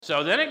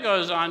So then it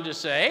goes on to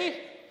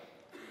say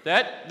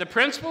that the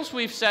principles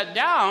we've set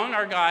down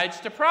are guides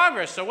to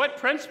progress. So what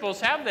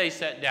principles have they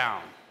set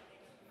down?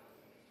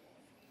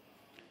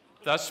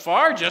 Thus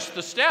far, just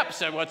the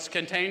steps and what's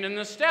contained in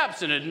the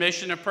steps. An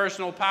admission of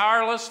personal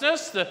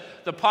powerlessness,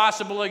 the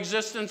possible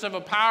existence of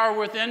a power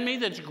within me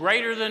that's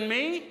greater than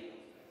me.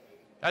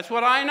 That's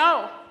what I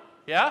know,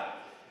 yeah?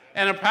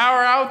 And a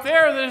power out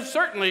there that is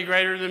certainly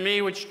greater than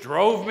me, which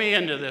drove me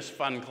into this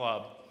fun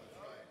club.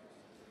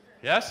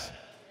 Yes?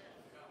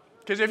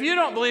 Because if you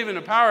don't believe in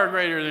a power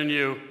greater than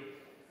you,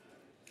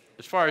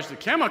 as far as the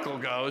chemical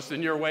goes,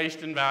 then you're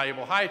wasting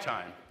valuable high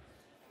time.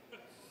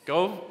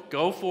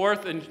 Go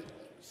forth and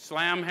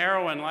slam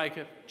heroin like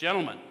a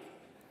gentleman.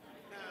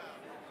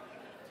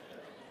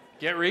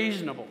 Get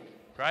reasonable,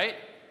 right?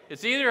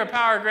 It's either a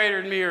power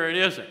greater than me or it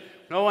isn't.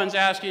 No one's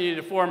asking you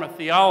to form a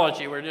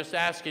theology. We're just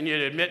asking you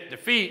to admit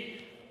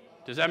defeat.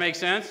 Does that make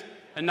sense?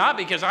 And not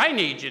because I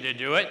need you to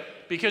do it,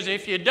 because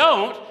if you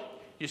don't,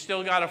 you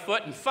still got a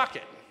foot and fuck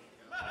it.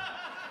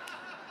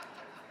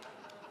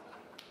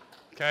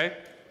 Okay?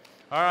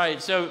 All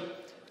right, so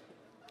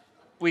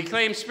we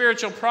claim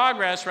spiritual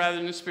progress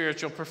rather than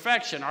spiritual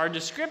perfection. Our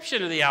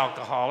description of the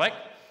alcoholic,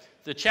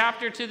 the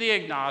chapter to the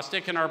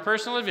agnostic, and our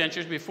personal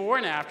adventures before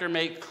and after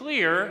make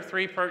clear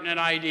three pertinent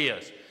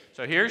ideas.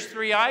 So here's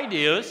three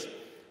ideas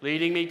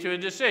leading me to a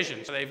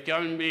decision. So they've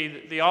given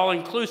me the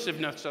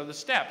all-inclusiveness of the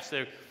steps.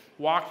 They've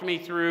walked me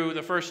through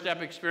the first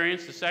step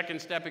experience, the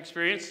second step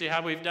experience, see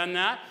how we've done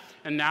that?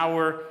 And now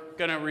we're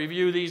going to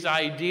review these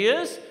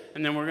ideas,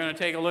 and then we're going to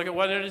take a look at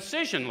what a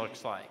decision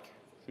looks like.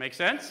 Make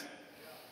sense?